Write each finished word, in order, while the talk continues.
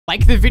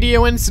Like the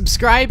video and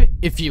subscribe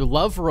if you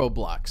love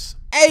Roblox.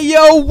 Hey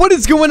yo, what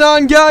is going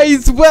on,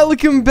 guys?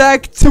 Welcome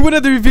back to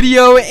another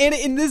video, and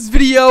in this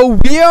video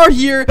we are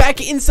here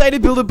back inside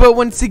of Build-A-Boat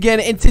once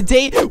again, and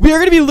today we are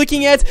going to be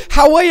looking at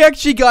how I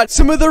actually got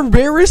some of the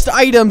rarest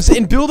items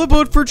in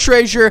Build-A-Boat for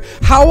treasure,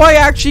 how I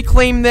actually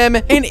claim them,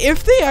 and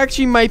if they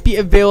actually might be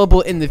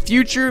available in the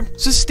future.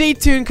 So stay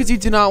tuned because you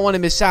do not want to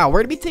miss out.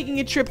 We're going to be taking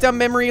a trip down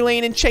memory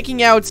lane and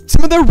checking out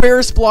some of the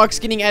rarest blocks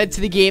getting added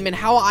to the game and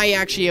how I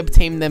actually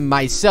obtained them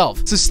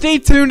myself. So stay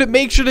tuned,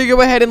 make sure to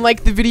go ahead and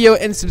like the video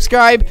and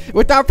subscribe.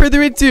 Without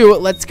further ado,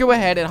 let's go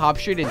ahead and hop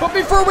straight in. But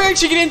before we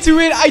actually get into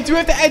it, I do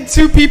have to add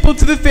 2 people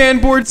to the fan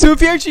board. So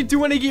if you actually do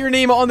want to get your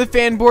name on the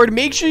fan board,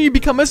 make sure you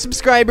become a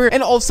subscriber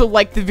and also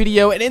like the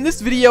video. And in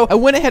this video, I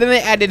went ahead and I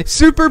added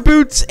Super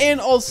Boots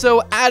and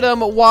also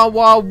Adam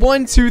Wawa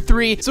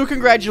 123. So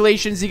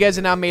congratulations, you guys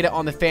have now made it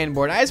on the fan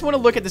board. I just want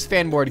to look at this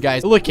fan board,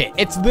 guys. Look it,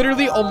 it's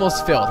literally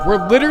almost filled.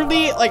 We're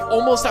literally like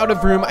almost out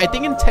of room. I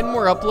think in 10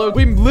 more uploads,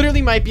 we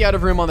literally might be out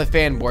of room on the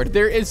fan board.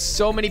 There is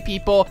so many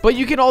people, but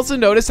you can also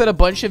notice that a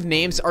bunch of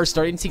names are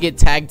starting to get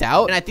tagged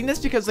out, and I think that's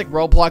because like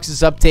Roblox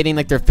is updating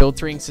like their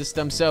filtering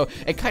system, so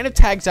it kind of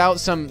tags out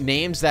some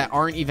names that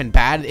aren't even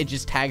bad. It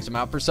just tags them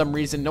out for some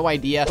reason, no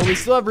idea. But we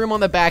still have room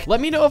on the back.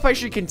 Let me know if I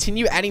should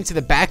continue adding to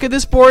the back of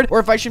this board or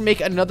if I should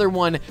make another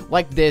one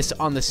like this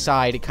on the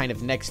side kind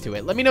of next to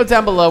it. Let me know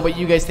down below what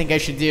you guys think I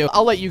should do.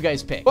 I'll let you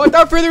guys pick. But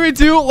without further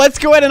ado, let's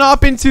go ahead and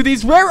hop into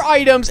these rare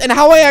items and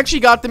how I actually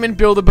got them in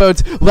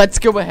Build-A-Boat. Let's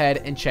go ahead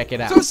and check it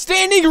out. So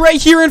standing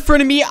right here in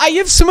front of me, I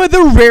have some of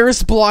the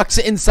rarest blocks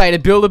inside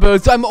of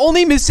Build-A-Boat. So I'm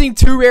only missing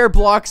 2 rare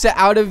blocks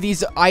out of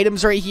these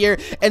items right here,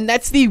 and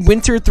that's the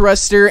winter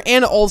thruster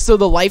and also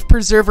the life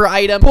preserver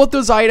item. Both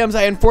those items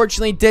I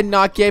unfortunately did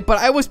not get, but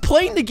I was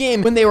playing the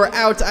game when they were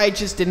out. I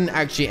just didn't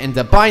actually end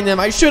up buying them.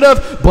 I should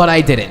have, but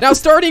I didn't. Now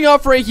starting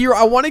off right here,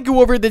 I want to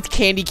go over the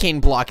candy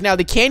cane block. Now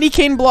the candy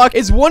cane block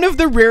is one of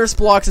the rarest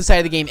blocks inside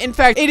of the game. In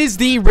fact, it is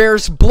the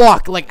rarest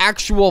block, like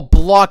actual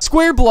block,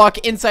 square block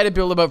inside of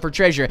Build-A-Boat for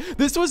treasure.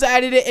 This was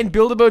added in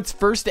Build-A-Boat's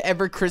first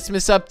ever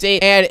Christmas update,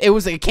 and it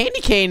was a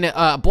candy cane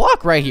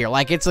block right here.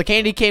 Like, it's a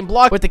candy cane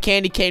block with the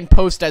candy cane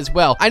post as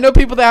well. I know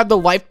people that have the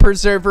life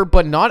preserver,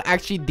 but not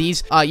actually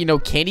these you know,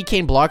 candy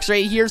cane blocks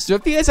right here. So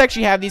if you guys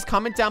actually have these,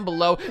 comment down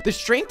below. The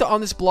strength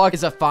on this block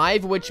is a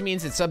 5, which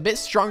means it's a bit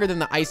stronger than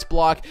the ice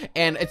block,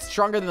 and it's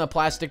stronger than the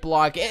plastic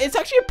block. It's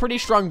actually a pretty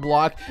strong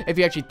block if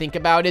you actually think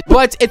about it,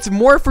 but it's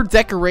more for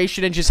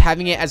decoration and just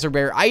having it as a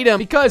rare item,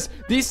 because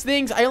these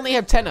things I only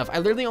have 10 of. I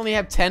literally only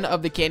have 10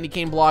 of the candy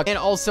cane block, and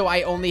also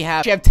I only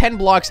have 10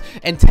 blocks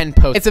and 10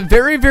 posts. It's a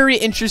very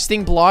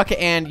interesting block,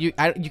 and you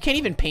can't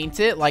even paint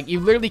it. Like, you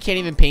literally can't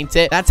even paint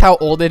it. That's how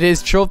old it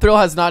is. Troll Thrill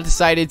has not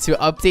decided to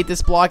update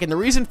this block, and the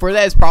reason for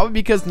that is probably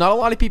because not a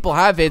lot of people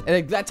have it,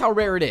 and that's how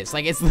rare it is.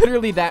 Like, it's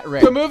literally that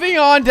rare. So moving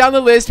on down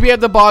the list, we have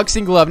the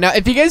boxing glove. Now,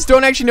 if you guys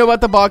don't actually know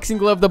about the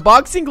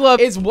boxing glove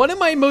is one of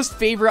my most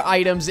favorite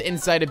items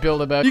inside of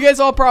Build-A-Boat. You guys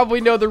all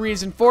probably know the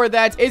reason for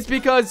that. It's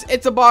because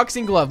it's a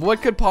boxing glove.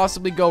 What could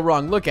possibly go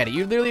wrong? Look at it.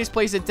 You literally just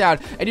place it down,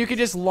 and you can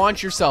just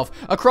launch yourself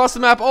across the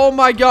map. Oh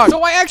my god.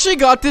 So I actually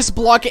got this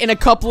block in a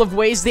couple of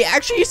ways. They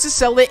actually used to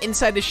sell it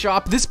inside the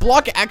shop. This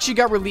block actually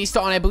got released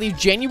on, I believe,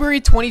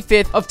 January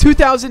 25th of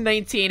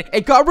 2019.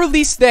 It got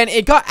released then.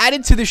 It got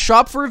added to the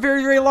shop for a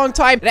very long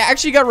time. It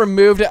actually got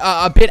removed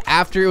a bit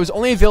after. It was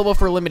only available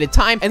for a limited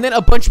time, and then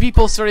a bunch of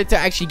people started to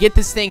actually get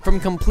this thing from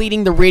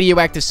completing the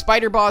radioactive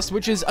spider boss,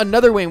 which is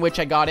another way in which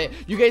I got it.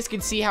 You guys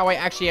can see how I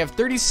actually have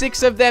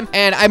 36 of them,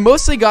 and I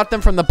mostly got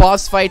them from the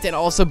boss fight and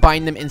also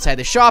buying them inside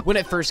the shop when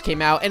it first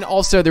came out, and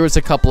also there was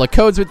a couple of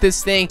codes with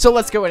this thing. So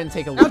let's go ahead and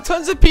take a look. Now,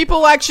 tons of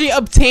people actually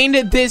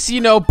obtained this,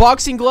 you know,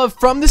 boxing glove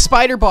from the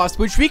spider boss,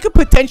 which we could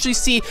potentially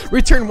see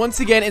return once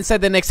again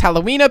inside the next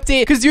Halloween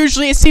update, because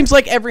usually it seems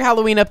like every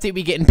Halloween update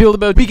we get in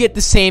Build-A-Boat, we get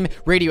the same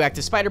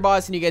radioactive spider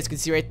boss, and you guys can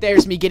see right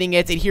there's me getting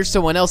it, and here's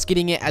someone else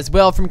getting it as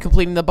well from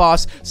completing the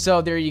boss.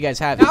 So there you guys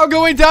have it. Now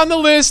going down the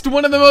list,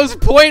 one of the most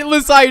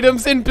pointless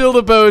items in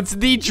Build-A-Boat,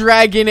 the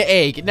dragon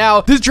egg.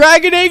 Now, the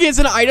dragon egg is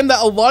an item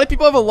that a lot of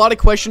people have a lot of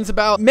questions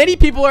about. Many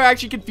people are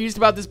actually confused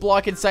about this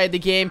block inside the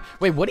game.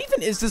 Wait, what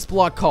even is this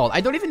block called?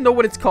 I don't even know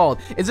what it's called.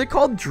 Is it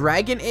called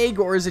dragon egg,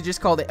 or is it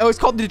just called, oh, it's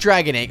called the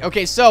dragon egg.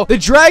 Okay, so the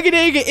dragon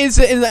egg is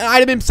an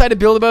item inside of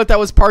Build-A-Boat that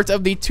was part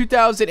of the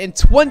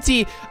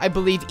 2020, I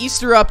believe,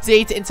 Easter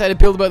update inside of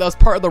Build-A-Boat. That was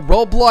part of the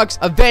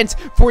Roblox event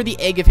for the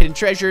egg of hidden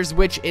treasures,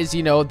 which is,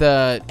 you know,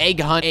 the egg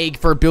hunt egg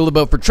for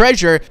Build-A-Boat for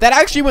treasure. That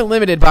actually went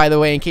limited, by the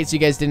way, in case you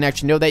guys didn't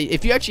actually know that.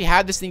 If you actually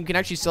have this thing, you can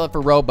actually sell it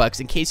for Robux,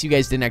 in case you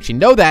guys didn't actually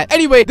know that.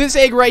 Anyway, this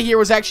egg right here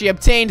was actually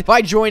obtained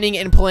by joining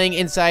and playing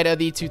inside of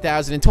the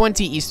 2020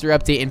 2020 Easter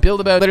update in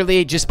Build-A-Boat.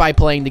 Literally, just by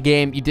playing the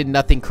game, you did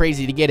nothing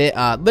crazy to get it.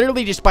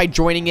 Literally, just by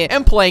joining it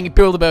and playing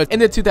Build-A-Boat in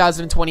the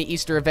 2020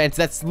 Easter events.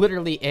 That's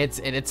literally it,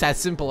 and it's as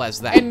simple as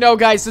that. And no,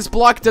 guys, this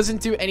block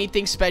doesn't do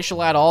anything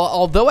special at all.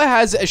 Although it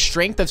has a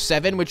strength of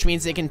 7, which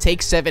means it can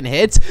take 7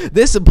 hits,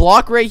 this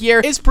block right here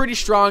is pretty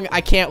strong,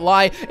 I can't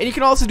lie. And you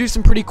can also do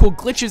some pretty cool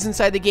glitches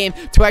inside the game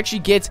to actually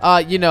get,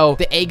 you know,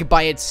 the egg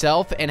by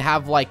itself and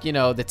have, like, you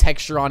know, the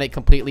texture on it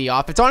completely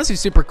off. It's honestly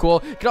super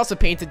cool. You can also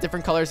paint it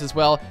different colors as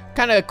well.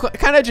 Kind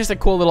of just a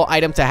cool little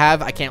item to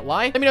have, I can't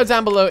lie. Let me know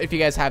down below if you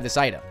guys have this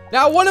item.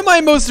 Now, one of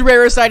my most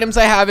rarest items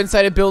I have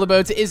inside of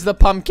Build-A-Boat is the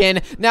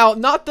pumpkin. Now,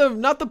 not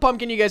the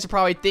pumpkin you guys are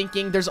probably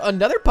thinking. There's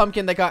another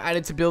pumpkin that got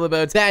added to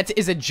Build-A-Boat that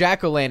is a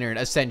jack-o'-lantern,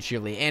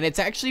 essentially. And it's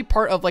actually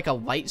part of, like, a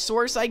light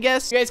source, I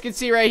guess. You guys can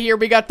see right here,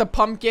 we got the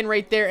pumpkin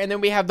right there, and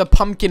then we have the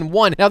pumpkin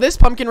one. Now, this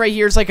pumpkin right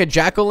here is like a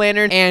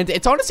jack-o'-lantern, and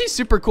it's honestly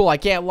super cool, I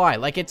can't lie.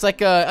 Like, it's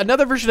like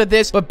another version of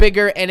this, but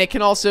bigger, and it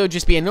can also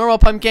just be a normal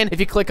pumpkin. If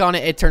you click on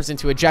it, it turns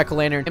into a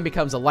jack-o'-lantern and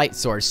becomes a light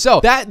source.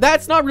 So,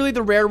 that's not really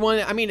the rare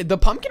one. I mean, the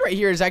pumpkin right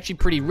here is actually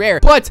pretty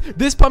rare, but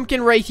this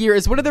pumpkin right here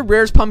is one of the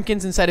rarest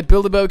pumpkins inside of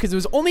Build-A-Boat because it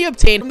was only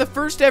obtained from the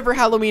first ever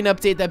Halloween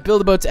update that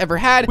Build-A-Boat's ever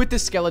had with the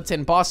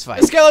skeleton boss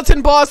fight. The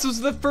skeleton boss was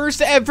the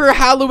first ever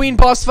Halloween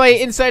boss fight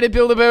inside of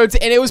Build-A-Boat,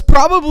 and it was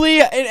probably,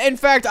 in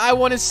fact, I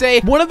want to say,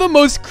 one of the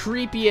most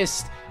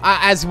creepiest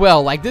as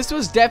well. Like, this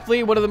was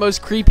definitely one of the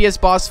most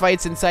creepiest boss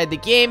fights inside the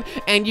game,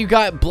 and you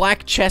got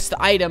black chest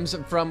items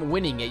from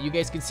winning it. You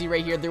guys can see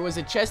right here, there was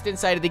a chest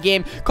inside of the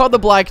game called the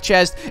black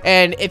chest,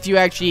 and if you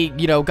actually,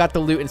 you know, got the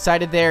loot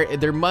inside of there,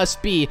 there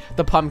must be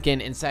the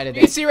pumpkin inside of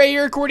there. You can see right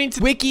here, according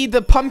to Wiki,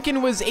 the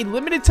pumpkin was a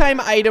limited time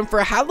item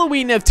for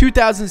Halloween of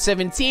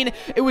 2017.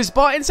 It was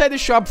bought inside the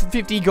shop for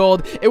 50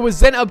 gold. It was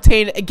then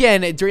obtained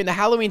again during the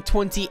Halloween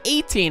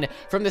 2018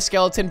 from the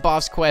skeleton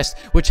boss quest,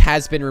 which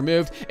has been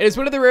removed. It is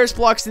one of the rarest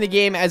blocks in the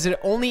game as it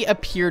only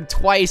appeared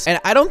twice, and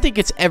I don't think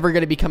it's ever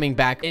going to be coming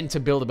back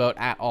into Build-A-Boat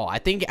at all. I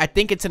think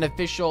it's an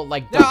official,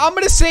 like, now I'm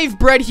going to save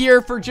bread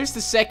here for just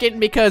a second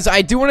because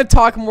I do want to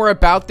talk more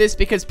about this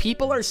because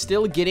people are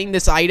still getting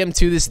this item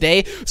to this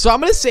day. So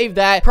I'm going to save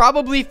that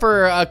probably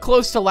for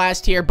close to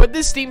last here. But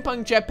this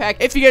steampunk jetpack,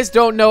 if you guys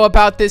don't know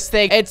about this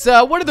thing, it's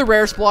one of the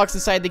rarest blocks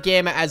inside the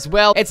game as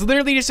well. It's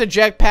literally just a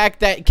jetpack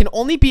that can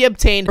only be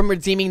obtained from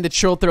redeeming the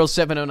Chill Thrill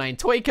 709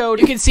 toy code.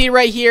 You can see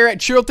right here,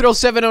 Chill Thrill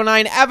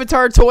 709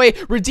 avatar toy.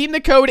 Redeem the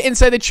code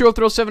inside the Chill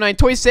Thrill 79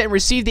 toy set and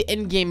receive the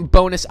in-game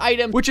bonus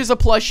item, which is a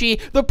plushie,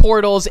 the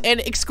portals, and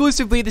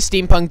exclusively the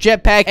steampunk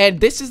jetpack. And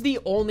this is the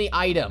only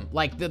item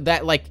like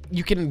that like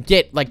you can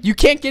get. Like, you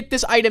can't get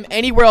this item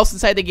anywhere else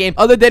inside the game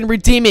other than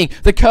redeeming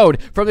the code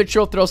from the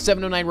Chill Thrill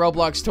 709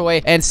 Roblox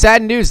toy. And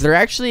sad news, they're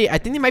actually, I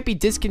think they might be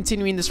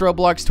discontinuing this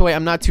Roblox toy.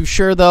 I'm not too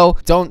sure though.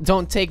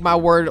 Don't take my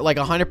word like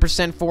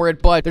 100% for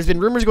it, but there's been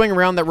rumors going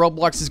around that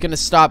Roblox is going to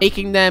stop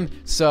making them.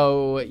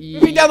 So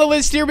moving down the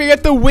list here, we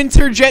got the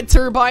winter jet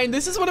turbine.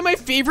 This is one of my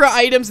favorite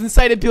items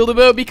inside of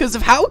Build-A-Boat because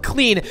of how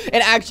clean it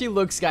actually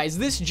looks, guys.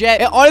 This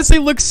jet, it honestly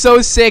looks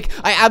so sick.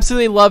 I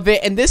absolutely love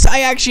it, and this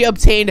I actually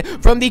obtained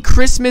from the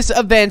Christmas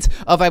event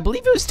of, I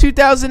believe it was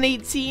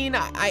 2018.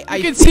 I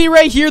can see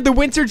right here, the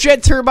winter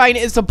jet turbine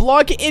is a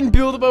block in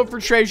Build-A-Boat for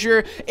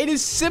treasure. It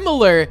is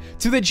similar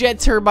to the jet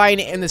turbine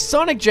and the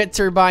sonic jet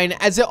turbine,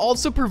 as it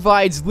also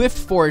provides lift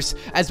force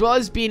as well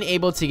as being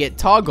able to get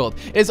toggled.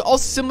 It is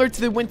also similar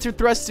to the winter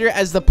thruster,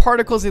 as the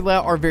particles they let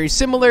out are very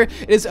similar.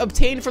 It is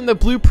obtained from the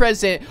blue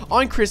present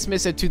on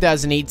Christmas of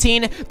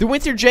 2018. The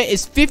winter jet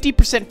is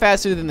 50%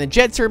 faster than the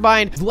jet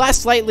turbine,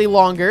 lasts slightly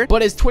longer,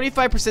 but is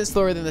 25%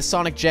 slower than the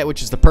sonic jet,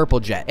 which is the purple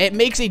jet. It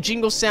makes a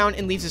jingle sound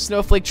and leaves a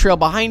snowflake trail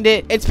behind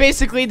it. It's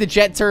basically the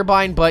jet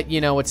turbine, but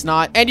you know, it's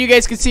not. And you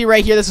guys can see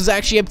right here, this was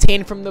actually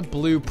obtained from the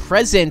blue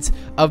present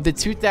of the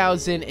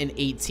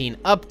 2018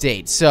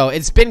 update. So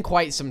it's been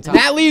quite some time.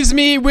 That leaves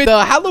me with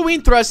the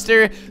Halloween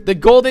thruster, the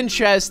golden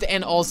chest,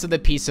 and also the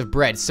piece of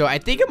bread. So I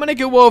think I'm gonna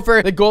go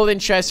over the golden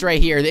chest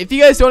right here. If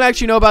you guys don't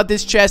actually know about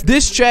this chest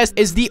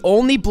is the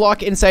only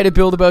block inside of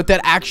Build-A-Boat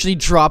that actually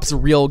drops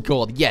real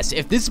gold. Yes,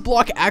 if this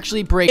block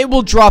actually breaks, it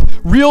will drop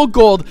real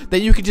gold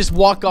that you can just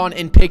walk on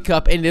and pick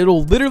up, and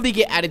it'll literally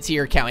get added to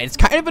your account. It's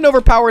kind of an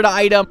overpowered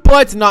item,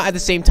 but not at the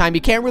same time.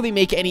 You can't really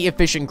make any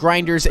efficient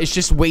grinders. It's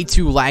just way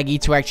too laggy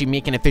to actually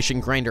make an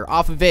efficient grinder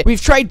off of it.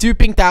 We've tried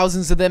duping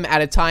thousands of them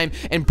at a time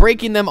and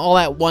breaking them all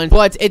at once,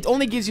 but it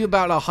only gives you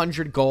about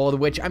 100 gold,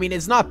 which, I mean,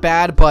 it's not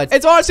bad, but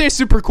it's honestly a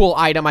super cool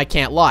item, I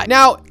can't lie.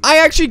 Now, I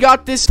actually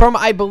got this from,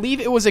 I believe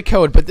it was a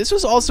code, but this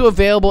was also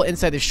available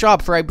inside the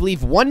shop for, I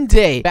believe, one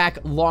day back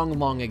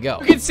long ago.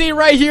 You can see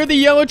right here, the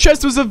yellow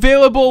chest was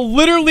available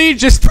literally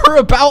just for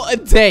about a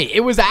day.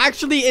 It was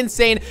actually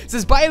insane. It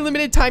says buy a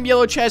limited time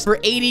yellow chest for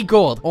 80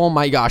 gold. Oh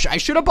my gosh, I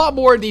should have bought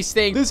more of these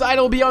things. This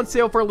item will be on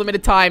sale for a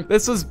limited time.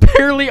 This was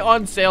barely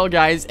on sale,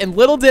 guys, and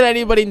little did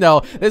anybody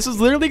know this was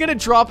literally gonna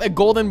drop a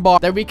golden bar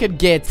that we could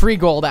get free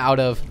gold out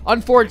of.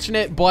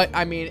 Unfortunate, but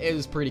I mean, it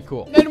was pretty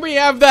cool. Then we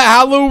have the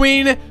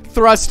Halloween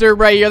thruster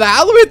right here. The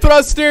Halloween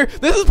thruster.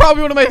 This is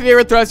probably one of my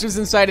favorite thrusters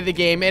inside of the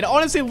game. It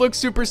honestly looks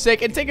super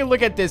sick. And take a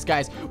look at this,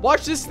 guys.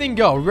 Watch this thing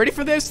go. Ready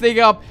for this? Thing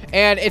up,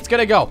 and it's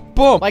gonna go.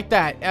 Boom. Like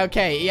that.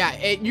 Okay, yeah.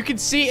 You can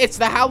see it's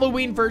the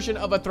Halloween version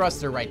of a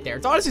thruster right there.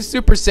 It's honestly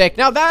super sick.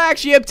 Now, that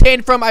actually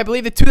obtained from, I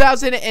believe, the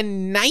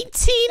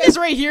 2019 is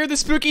right here. The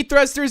spooky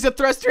thruster is a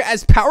thruster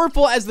as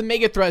powerful as the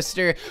mega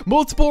thruster.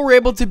 Multiple were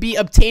able to be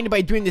obtained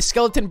by doing the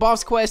skeleton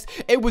boss quest.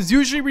 It was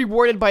usually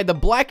rewarded by the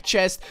black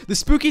chest. The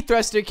spooky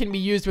thruster can be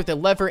used with a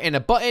lever and a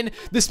button.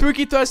 The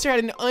spooky thruster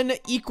had an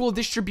unequal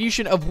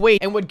distribution of weight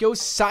and would go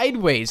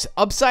sideways,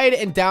 upside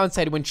and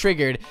downside when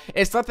triggered.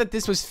 It's thought that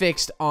this was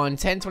fixed on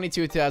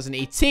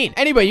 10/22/2018.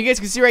 Anyway, you guys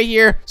can see right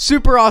here,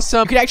 super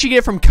awesome. You can actually get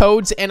it from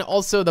codes and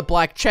also the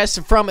black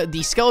chest from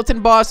the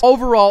skeleton boss.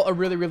 Overall, a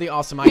really, really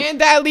awesome item.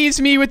 And that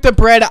leaves me with the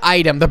bread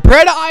item. The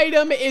bread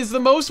item is the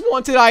most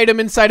wanted item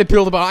inside of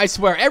Build-A-Bout. I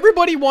swear,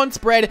 everybody wants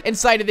bread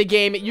inside of the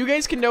game. You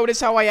guys can notice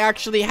how I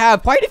actually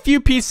have quite a few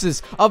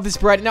pieces of this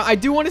bread. Now, I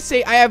do want to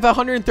say I have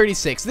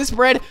 136. This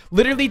bread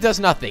literally does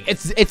nothing.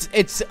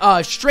 Its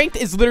strength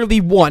is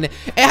literally 1. It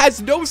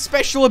has no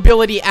special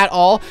ability at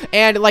all.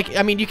 And, like,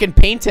 I mean, you can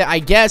paint it, I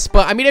guess.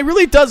 But, I mean, it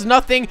really does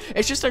nothing.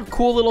 It's just a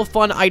cool little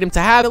fun item to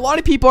have. A lot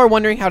of people are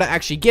wondering how to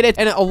actually get it.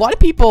 And a lot of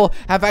people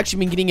have actually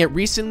been getting it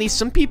recently.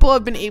 Some people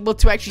have been able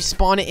to actually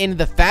spawn it in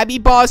the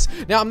Fabby boss.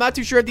 Now, I'm not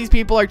too sure if these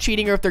people are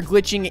cheating or if they're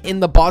glitching in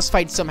the boss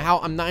fight somehow.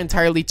 I'm not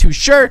entirely too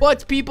sure.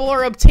 But people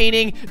are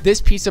obtaining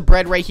this piece of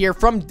bread right here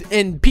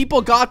and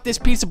people got this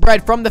piece of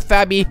bread from the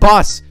Fabby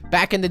boss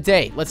back in the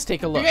day. Let's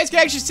take a look. You guys can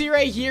actually see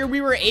right here, we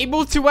were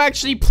able to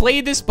actually play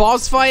this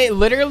boss fight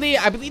literally,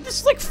 I believe this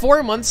is like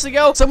 4 months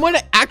ago. Someone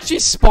actually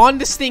spawned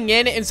this thing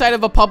inside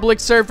of a public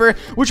server,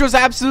 which was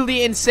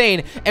absolutely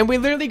insane. And we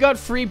literally got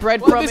free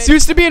bread from it. This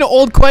used to be an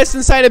old quest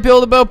inside of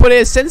Build-A-Bout, but it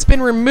has since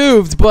been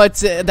removed.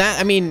 But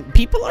I mean,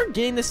 people are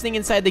getting this thing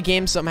inside the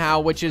game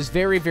somehow, which is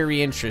very,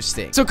 very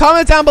interesting. So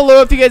comment down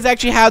below if you guys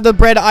actually have the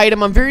bread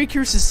item. I'm very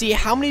curious to see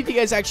how many of you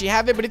guys actually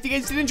have it. But if you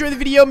guys did enjoy the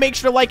video, make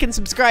sure to like and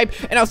subscribe.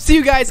 And I'll see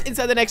you guys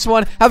inside the next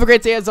one. Have a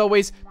great day as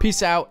always.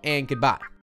 Peace out and goodbye.